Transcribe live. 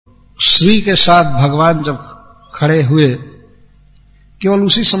श्री के साथ भगवान जब खड़े हुए, केवल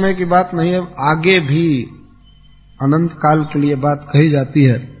उसी समय की बात नहीं है, आगे भी अनंत काल के लिए बात कही जाती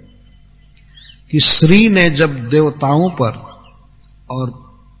है कि श्री ने जब देवताओं पर और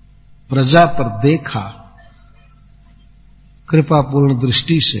प्रजा पर देखा कृपापूर्ण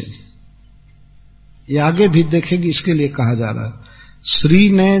दृष्टि से, ये आगे भी देखेगी, इसके लिए कहा जा रहा है। श्री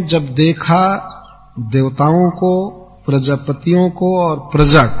ने जब देखा देवताओं को, प्रजापतियों को और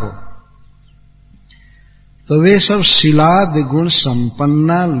प्रजा को, तो वे सब शीलादि गुण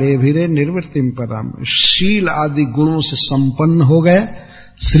संपन्ना लेभिरे निर्वृत्तिम पराम, शील आदि गुणों से संपन्न हो गए,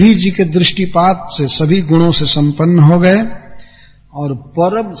 श्री जी के दृष्टिपात से सभी गुणों से संपन्न हो गए और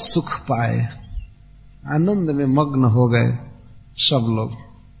परम सुख पाए, आनंद में मग्न हो गए सब लोग।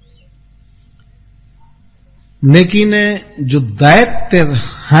 लेकिन जो दैत्य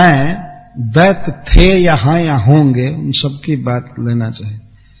हैं, दैत्य थे या हैं या होंगे, उन सबकी बात लेना चाहिए।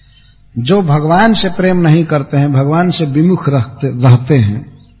 जो भगवान से प्रेम नहीं करते हैं, भगवान से विमुख रहते हैं,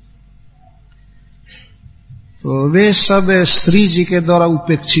 तो वे सब श्री जी के द्वारा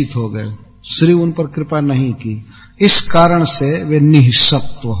उपेक्षित हो गए, श्री उन पर कृपा नहीं की, इस कारण से वे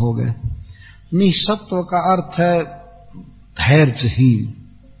निःसत्व हो गए। निःसत्व का अर्थ है धैर्यहीन,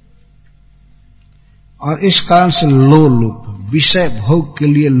 और इस कारण से लोलुप, विषय भोग के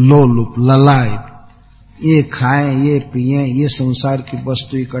लिए लोलुप, ललायत, ये खाएं, ये पिएं, ये संसार की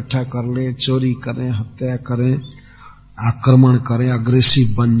वस्तु इकट्ठा कर ले, चोरी करें, हत्या करें, आक्रमण करें,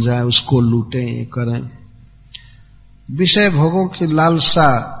 अग्रेसिव बन जाए, उसको लूटें, ये करें, विषय भोगों की लालसा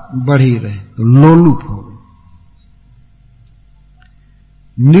बढ़ी रहे, तो लोलुप हो गए।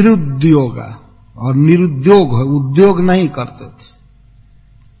 निरुद्योगा, और निरुद्योग है, उद्योग नहीं करते थे,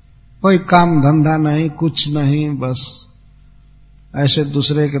 कोई काम धंधा नहीं, कुछ नहीं, बस ऐसे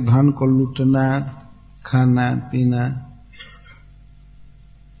दूसरे के धन को लूटना, खाना पीना,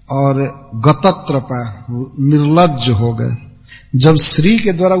 और गतत्रपा, निर्लज्ज हो गए। जब श्री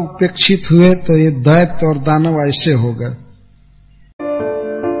के द्वारा उपेक्षित हुए तो ये दैत्य और दानव ऐसे हो गए।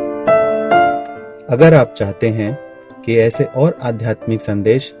 अगर आप चाहते हैं कि ऐसे और आध्यात्मिक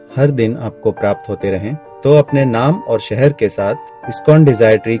संदेश हर दिन आपको प्राप्त होते रहें, तो अपने नाम और शहर के साथ इस्कॉन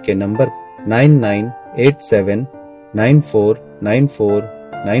डिजायर ट्री के नंबर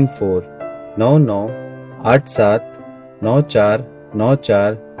 9987949494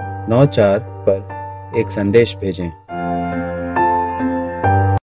 9987949494 पर एक संदेश भेजें।